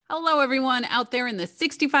Hello, everyone out there in the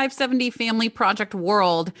 6570 Family Project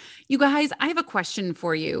world. You guys, I have a question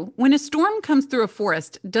for you. When a storm comes through a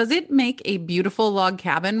forest, does it make a beautiful log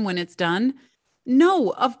cabin when it's done? No,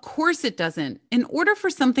 of course it doesn't. In order for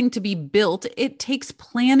something to be built, it takes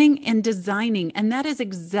planning and designing. And that is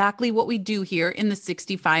exactly what we do here in the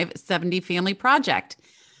 6570 Family Project.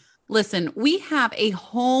 Listen, we have a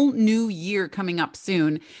whole new year coming up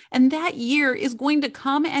soon, and that year is going to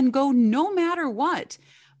come and go no matter what.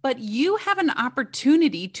 But you have an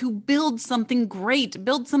opportunity to build something great,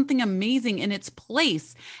 build something amazing in its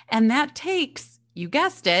place. And that takes, you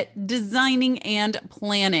guessed it, designing and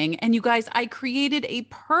planning. And you guys, I created a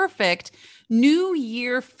perfect New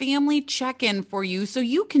Year family check-in for you so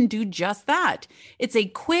you can do just that. It's a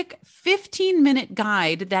quick 15-minute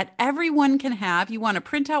guide that everyone can have. You want to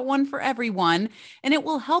print out one for everyone, and it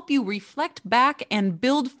will help you reflect back and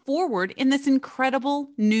build forward in this incredible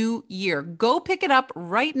new year. Go pick it up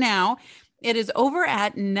right now. It is over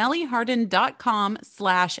at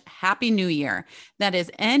nellieharden.com/Happy New Year. That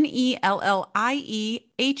is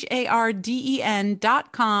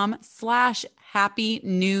NELLIEHARDEN.com/Happy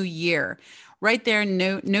New Year. Right there,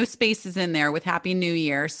 no spaces in there with Happy New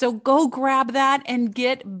Year. So go grab that and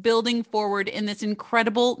get building forward in this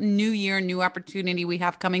incredible new year, new opportunity we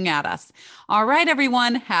have coming at us. All right,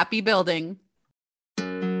 everyone, happy building.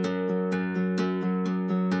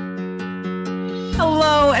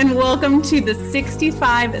 Hello, and welcome to the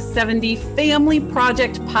 6570 Family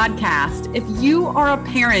Project podcast. If you are a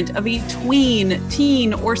parent of a tween,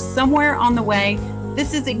 teen, or somewhere on the way,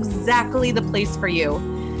 this is exactly the place for you.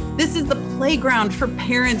 This is the playground for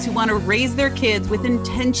parents who want to raise their kids with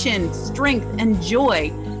intention, strength, and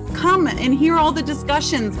joy. Come and hear all the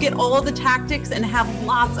discussions, get all the tactics, and have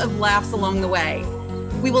lots of laughs along the way.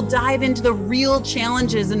 We will dive into the real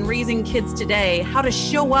challenges in raising kids today, how to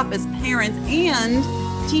show up as parents, and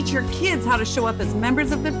teach your kids how to show up as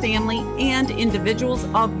members of the family and individuals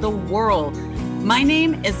of the world. My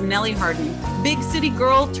name is Nellie Harden, big city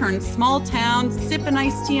girl turned small town, sipping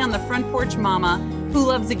iced tea on the front porch mama, who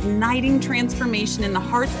loves igniting transformation in the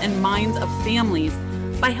hearts and minds of families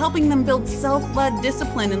by helping them build self-led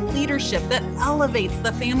discipline and leadership that elevates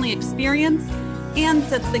the family experience and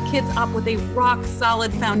sets the kids up with a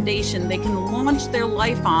rock-solid foundation they can launch their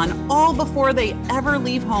life on all before they ever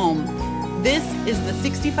leave home. This is the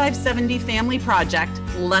 6570 Family Project.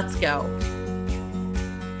 Let's go.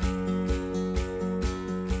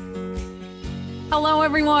 Hello,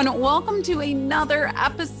 everyone. Welcome to another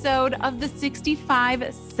episode of the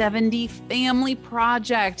 6570 Family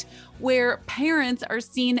Project, where parents are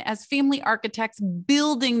seen as family architects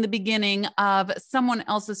building the beginning of someone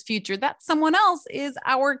else's future. That someone else is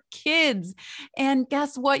our kids. And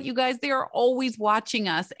guess what, you guys? They are always watching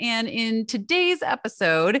us. And in today's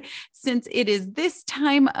episode, since it is this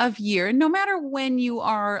time of year, no matter when you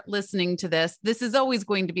are listening to this, this is always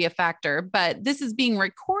going to be a factor, but this is being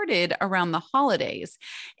recorded around the holidays.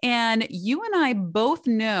 And you and I both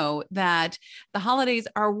know that the holidays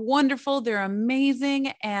are wonderful. They're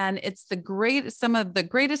amazing. And it's some of the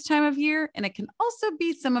greatest time of year. And it can also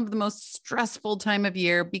be some of the most stressful time of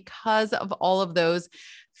year because of all of those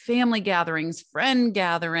family gatherings, friend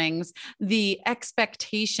gatherings, the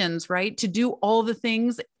expectations, right? To do all the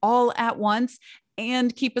things all at once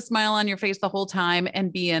and keep a smile on your face the whole time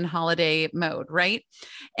and be in holiday mode, right?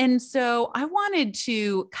 And so I wanted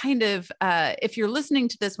to kind of, if you're listening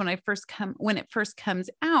to this when it first comes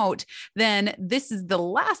out, then this is the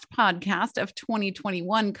last podcast of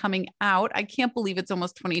 2021 coming out. I can't believe it's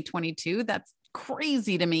almost 2022. That's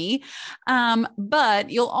crazy to me. But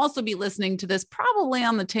you'll also be listening to this probably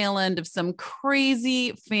on the tail end of some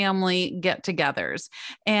crazy family get-togethers.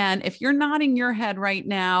 And if you're nodding your head right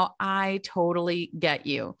now, I totally get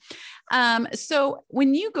you. So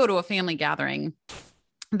when you go to a family gathering,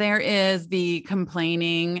 there is the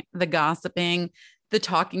complaining, the gossiping, the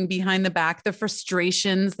talking behind the back, the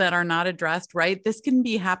frustrations that are not addressed, right? This can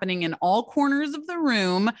be happening in all corners of the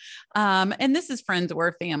room. And this is friends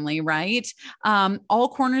or family, right? All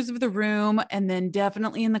corners of the room, and then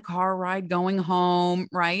definitely in the car ride going home,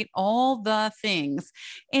 right? All the things.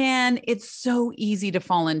 And it's so easy to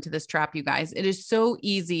fall into this trap, you guys. It is so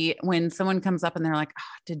easy when someone comes up and they're like,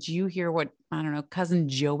 oh, did you hear what, I don't know, cousin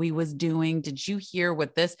Joey was doing? Did you hear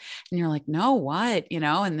what this? And you're like, no, what?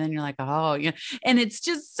 And then you're like, oh, and it's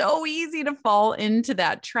just so easy to fall into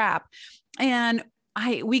that trap. And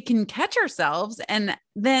we can catch ourselves. And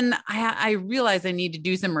then I realize I need to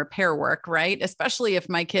do some repair work, right? Especially if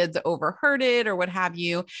my kids overheard it or what have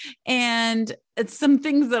you. And it's some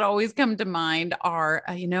things that always come to mind are,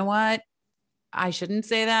 you know what? I shouldn't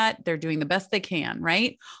say that. They're doing the best they can,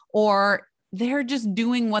 right? Or they're just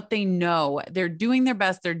doing what they know. They're doing their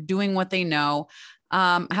best. They're doing what they know.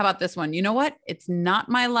 How about this one? You know what? It's not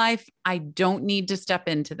my life. I don't need to step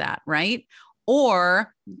into that, right?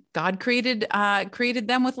 Or God created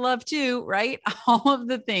them with love too, right? All of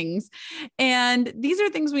the things. And these are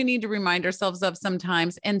things we need to remind ourselves of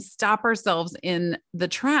sometimes and stop ourselves in the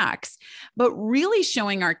tracks. But really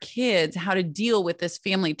showing our kids how to deal with this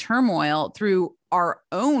family turmoil through our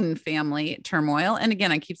own family turmoil. And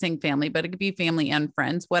again, I keep saying family, but it could be family and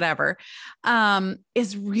friends, whatever,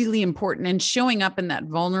 is really important, and showing up in that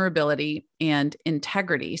vulnerability and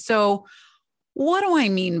integrity. So what do I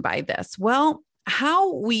mean by this? Well,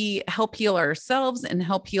 how we help heal ourselves and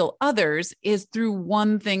help heal others is through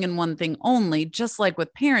one thing and one thing only. Just like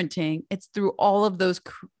with parenting, it's through all of those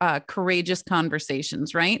courageous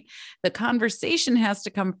conversations, right? The conversation has to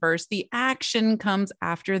come first. The action comes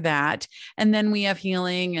after that. And then we have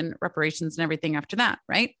healing and reparations and everything after that,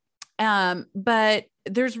 right? But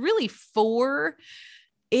there's really four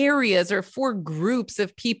areas or four groups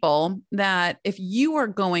of people that if you are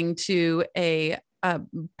going to a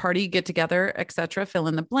party, get together, etc., fill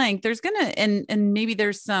in the blank, there's gonna, and maybe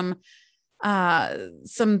there's some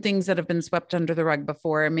things that have been swept under the rug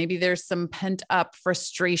before. Maybe there's some pent up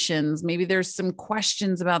frustrations. Maybe there's some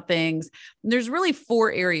questions about things. There's really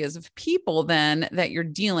four areas of people then that you're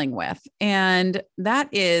dealing with. And that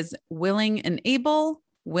is willing and able,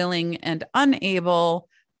 willing and unable,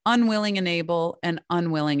 unwilling and able, and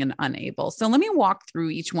unwilling and unable. So let me walk through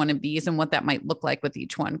each one of these and what that might look like with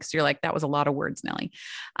each one, because you're like, that was a lot of words, Nellie.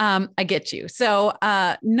 I get you. So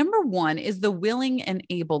number one is the willing and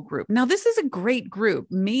able group. Now, this is a great group.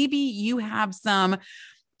 Maybe you have some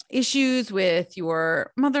issues with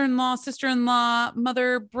your mother-in-law, sister-in-law,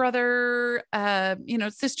 mother, brother,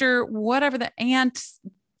 sister, whatever, the aunt,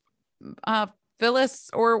 Phyllis,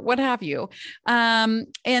 or what have you.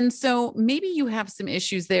 And so maybe you have some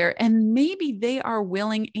issues there, and maybe they are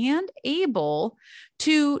willing and able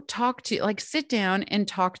to talk to, like, sit down and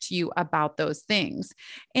talk to you about those things.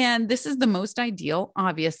 And this is the most ideal,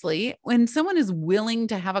 obviously. When someone is willing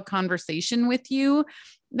to have a conversation with you,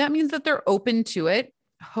 that means that they're open to it.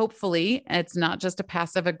 Hopefully it's not just a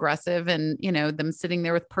passive aggressive and, them sitting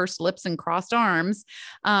there with pursed lips and crossed arms.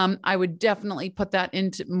 I would definitely put that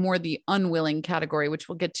into more the unwilling category, which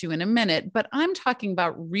we'll get to in a minute, but I'm talking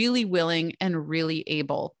about really willing and really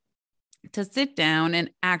able to sit down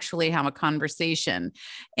and actually have a conversation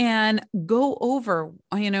and go over,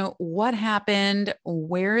 what happened,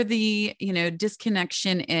 where the,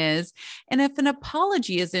 disconnection is. And if an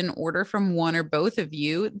apology is in order from one or both of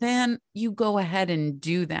you, then you go ahead and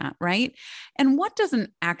do that, right? And what does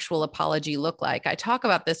an actual apology look like? I talk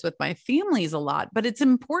about this with my families a lot, but it's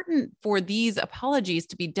important for these apologies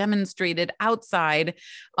to be demonstrated outside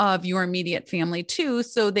of your immediate family too,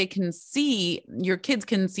 so they can see, your kids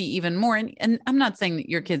can see even more. And I'm not saying that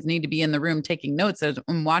your kids need to be in the room taking notes as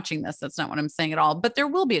I'm watching this. That's not what I'm saying at all. But there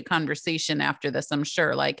will be a conversation after this, I'm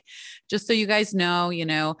sure. Like, just so you guys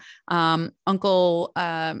know, Uncle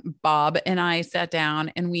Bob and I sat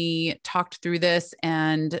down and we talked through this,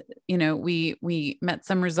 and we met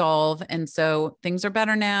some resolve, and so things are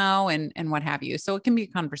better now, and what have you. So it can be a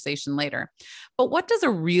conversation later. But what does a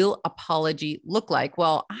real apology look like?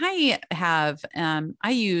 Well, I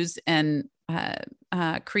use and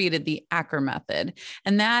created the Acker method.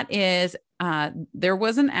 And that is, there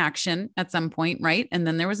was an action at some point, right? And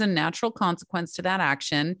then there was a natural consequence to that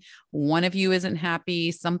action. One of you isn't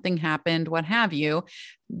happy, something happened, what have you.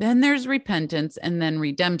 Then there's repentance and then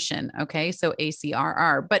redemption. Okay. So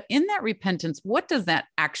ACRR. But in that repentance, what does that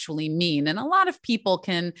actually mean? And a lot of people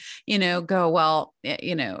can, go, well,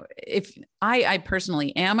 if I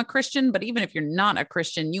personally am a Christian, but even if you're not a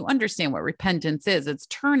Christian, you understand what repentance is. It's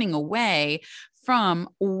turning away from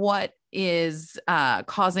what is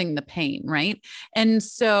causing the pain, right? And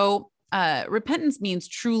so repentance means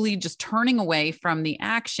truly just turning away from the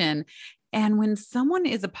action. And when someone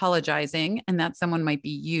is apologizing, and that someone might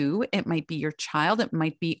be you, it might be your child, it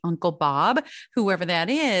might be Uncle Bob, whoever that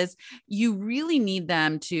is, you really need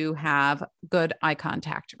them to have good eye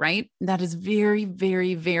contact, right? That is very,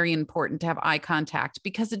 very, very important to have eye contact,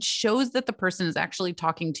 because it shows that the person is actually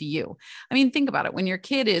talking to you. I mean, think about it. When your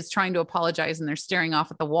kid is trying to apologize and they're staring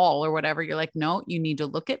off at the wall or whatever, you're like, no, you need to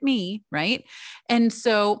look at me, right? And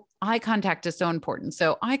so eye contact is so important.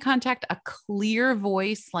 So eye contact, a clear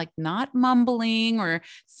voice, like not mumbling or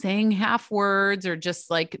saying half words or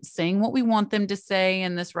just like saying what we want them to say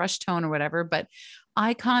in this rush tone or whatever, but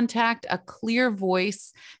eye contact, a clear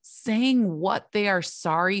voice, saying what they are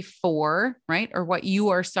sorry for, right? Or what you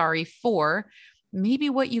are sorry for. maybe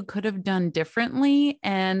what you could have done differently,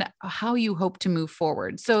 and how you hope to move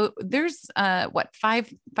forward. So there's five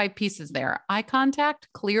pieces there: eye contact,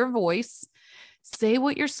 clear voice, say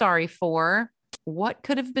what you're sorry for, what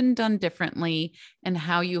could have been done differently, and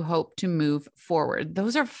how you hope to move forward.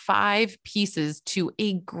 Those are 5 pieces to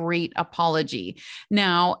a great apology.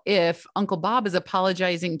 Now, if Uncle Bob is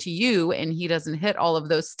apologizing to you and he doesn't hit all of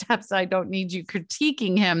those steps, I don't need you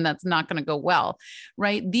critiquing him. That's not going to go well,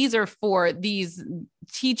 right? These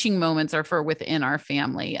teaching moments are for within our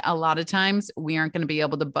family. A lot of times we aren't going to be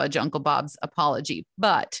able to budge Uncle Bob's apology,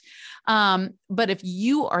 but if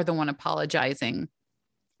you are the one apologizing,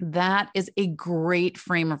 that is a great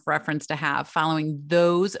frame of reference to have, following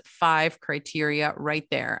those 5 criteria right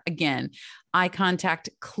there. Again, eye contact,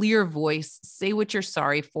 clear voice, say what you're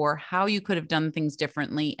sorry for, how you could have done things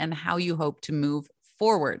differently, and how you hope to move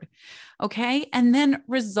forward. Okay. And then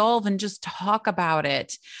resolve and just talk about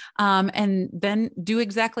it. And then do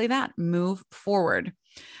exactly that, move forward.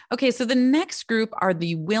 Okay, so the next group are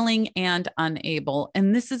the willing and unable.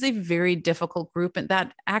 And this is a very difficult group, and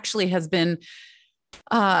that actually has been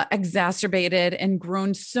exacerbated and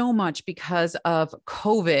grown so much because of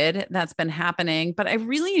COVID that's been happening. But I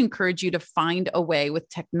really encourage you to find a way with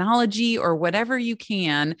technology or whatever you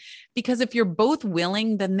can, because if you're both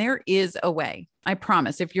willing, then there is a way. I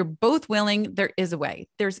promise. If you're both willing, there is a way.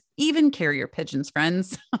 There's even carrier pigeons,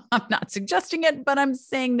 friends. I'm not suggesting it, but I'm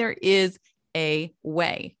saying there is a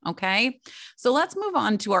way. Okay. So let's move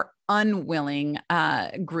on to our unwilling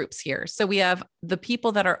groups here. So we have the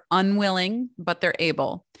people that are unwilling, but they're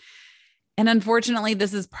able. And unfortunately,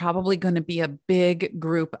 this is probably going to be a big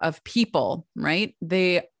group of people, right?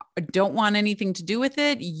 They don't want anything to do with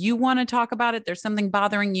it. You want to talk about it. There's something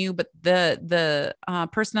bothering you, but the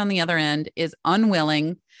person on the other end is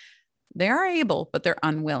unwilling. They are able, but they're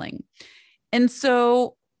unwilling. And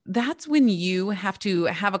so that's when you have to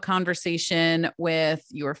have a conversation with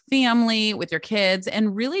your family, with your kids,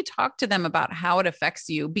 and really talk to them about how it affects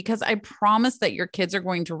you, because I promise that your kids are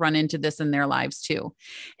going to run into this in their lives too.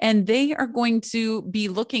 And they are going to be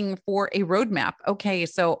looking for a roadmap. Okay,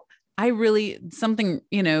 so something,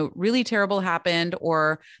 really terrible happened,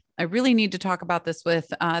 or I really need to talk about this with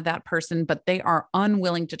that person, but they are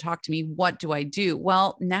unwilling to talk to me. What do I do?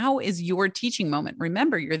 Well, now is your teaching moment.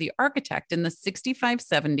 Remember, you're the architect in the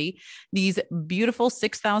 6570, these beautiful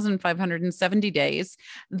 6,570 days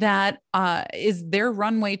that is their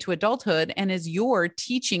runway to adulthood and is your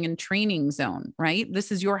teaching and training zone, right?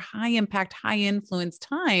 This is your high impact, high influence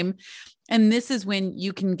time. And this is when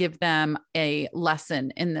you can give them a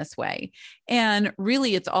lesson in this way. And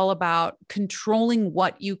really, it's all about controlling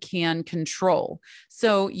what you can control.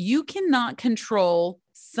 So you cannot control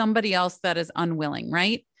somebody else that is unwilling,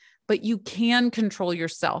 right? But you can control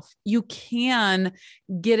yourself. You can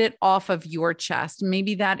get it off of your chest.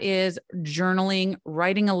 Maybe that is journaling,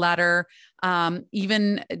 writing a letter,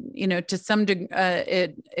 even, to some degree,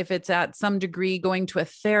 if it's at some degree, going to a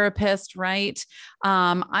therapist, right?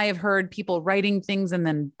 I have heard people writing things and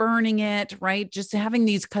then burning it, right? Just having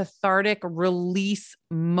these cathartic release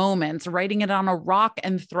moments, writing it on a rock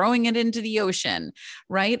and throwing it into the ocean,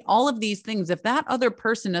 right? All of these things. If that other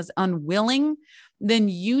person is unwilling, then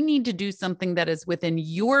you need to do something that is within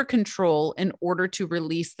your control in order to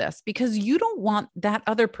release this, because you don't want that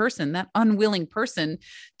other person, that unwilling person,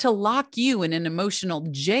 to lock you in an emotional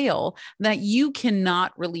jail that you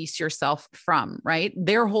cannot release yourself from, right?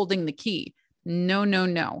 They're holding the key. No, no,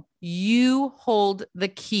 no. You hold the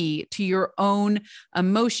key to your own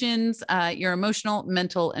emotions, your emotional,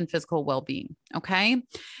 mental, and physical well-being. Okay.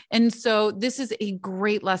 And so this is a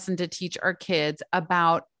great lesson to teach our kids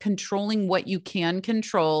about controlling what you can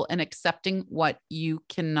control and accepting what you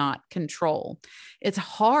cannot control. It's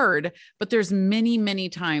hard, but there's many, many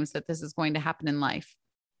times that this is going to happen in life.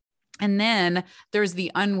 And then there's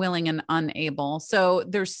the unwilling and unable. So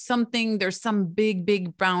there's some big,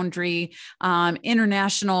 big boundary,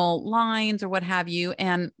 international lines or what have you.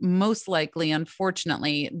 And most likely,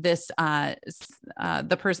 unfortunately,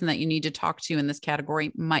 the person that you need to talk to in this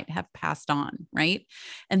category might have passed on, right?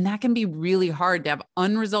 And that can be really hard to have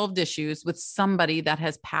unresolved issues with somebody that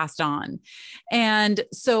has passed on. And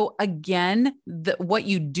so again, what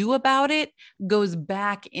you do about it goes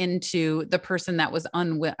back into the person that was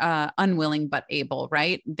unwilling but able,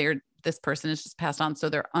 right? This person is just passed on, so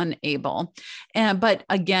they're unable. But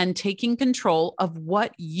again, taking control of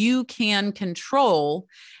what you can control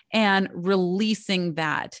and releasing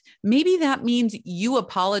that. Maybe that means you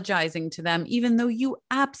apologizing to them, even though you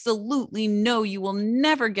absolutely know you will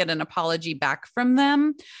never get an apology back from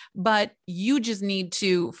them, but you just need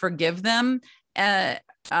to forgive them.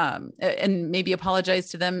 and maybe apologize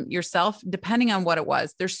to them yourself, depending on what it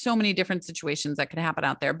was. There's so many different situations that could happen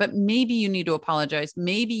out there, but maybe you need to apologize.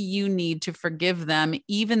 Maybe you need to forgive them,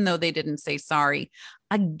 even though they didn't say sorry.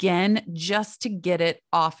 Again, just to get it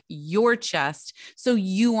off your chest so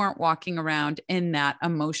you aren't walking around in that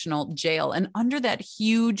emotional jail and under that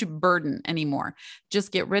huge burden anymore.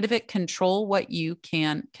 Just get rid of it. Control what you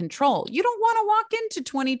can control. You don't want to walk into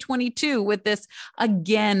 2022 with this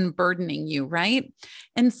again burdening you, right?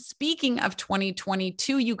 And speaking of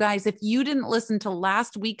 2022, you guys, if you didn't listen to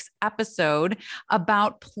last week's episode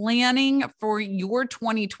about planning for your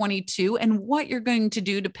 2022 and what you're going to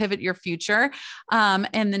do to pivot your future,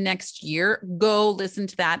 and the next year, go listen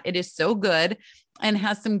to that. It is so good and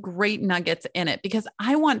has some great nuggets in it, because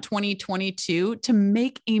I want 2022 to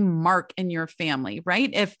make a mark in your family, right?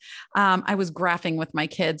 If I was graphing with my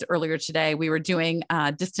kids earlier today, we were doing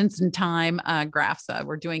distance and time graphs.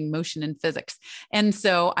 We're doing motion and physics. And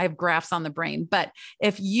so I have graphs on the brain. But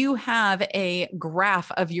if you have a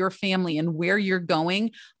graph of your family and where you're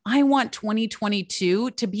going, I want 2022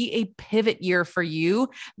 to be a pivot year for you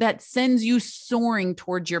that sends you soaring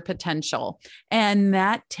towards your potential. And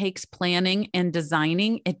that takes planning and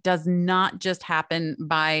designing. It does not just happen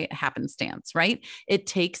by happenstance, right? It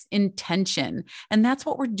takes intention. And that's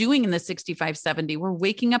what we're doing in the 6570. We're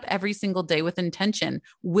waking up every single day with intention.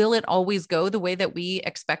 Will it always go the way that we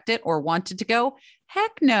expect it or want it to go?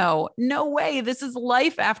 Heck no, no way. This is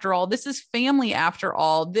life after all. This is family after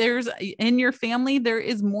all. There's in your family, there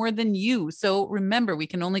is more than you. So remember, we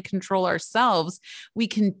can only control ourselves. We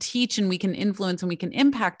can teach and we can influence and we can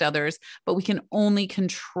impact others, but we can only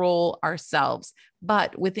control ourselves.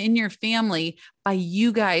 But within your family, by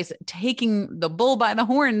you guys taking the bull by the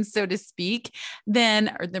horns, so to speak,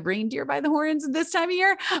 then, or the reindeer by the horns this time of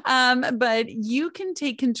year, but you can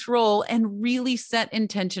take control and really set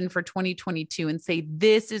intention for 2022 and say,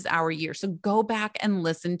 this is our year. So go back and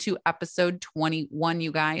listen to episode 21,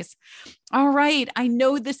 you guys. All right. I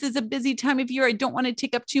know this is a busy time of year. I don't want to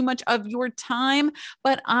take up too much of your time,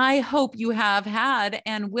 but I hope you have had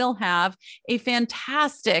and will have a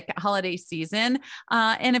fantastic holiday season.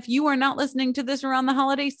 And if you are not listening to this around the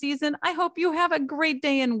holiday season, I hope you have a great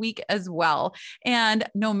day and week as well. And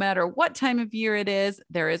no matter what time of year it is,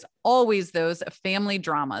 there is always those family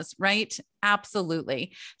dramas, right?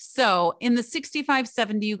 Absolutely. So in the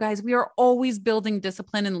 6570, you guys, we are always building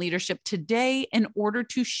discipline and leadership today in order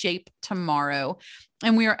to shape tomorrow.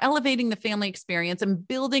 And we are elevating the family experience and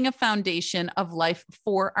building a foundation of life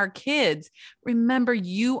for our kids. Remember,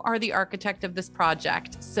 you are the architect of this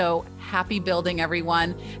project. So happy building,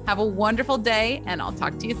 everyone. Have a wonderful day, and I'll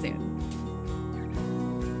talk to you soon.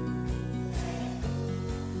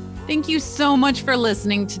 Thank you so much for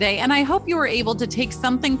listening today. And I hope you were able to take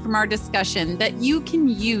something from our discussion that you can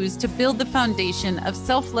use to build the foundation of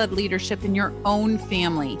self-led leadership in your own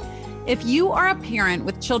family. If you are a parent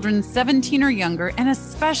with children 17 or younger, and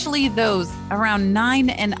especially those around 9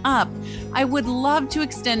 and up, I would love to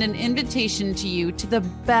extend an invitation to you to the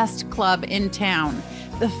best club in town.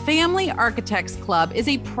 The Family Architects Club is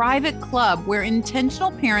a private club where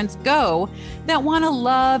intentional parents go that want to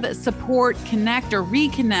love, support, connect, or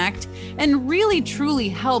reconnect, and really truly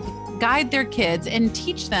help guide their kids and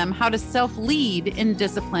teach them how to self-lead in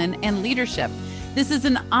discipline and leadership. This is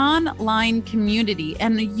an online community,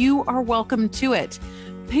 and you are welcome to it.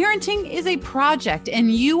 Parenting is a project,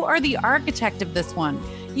 and you are the architect of this one.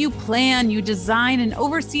 You plan, you design, and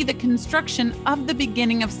oversee the construction of the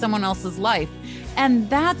beginning of someone else's life. And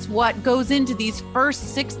that's what goes into these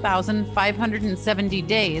first 6,570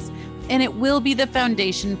 days. And it will be the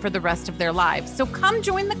foundation for the rest of their lives. So come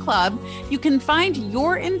join the club. You can find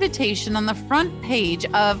your invitation on the front page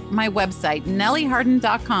of my website,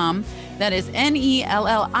 NellieHarden.com. That is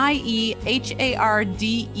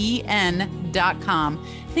NellieHarden.com.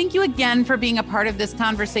 Thank you again for being a part of this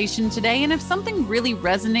conversation today. And if something really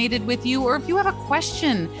resonated with you, or if you have a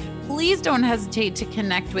question, please don't hesitate to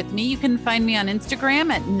connect with me. You can find me on Instagram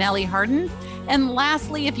at Nellie Harden. And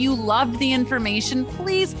lastly, if you loved the information,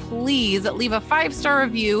 please leave a 5-star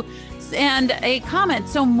review and a comment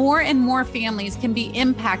so more and more families can be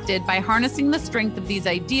impacted by harnessing the strength of these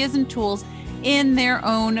ideas and tools in their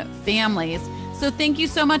own families. So thank you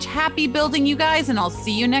so much. Happy building, you guys, and I'll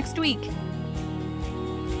see you next week.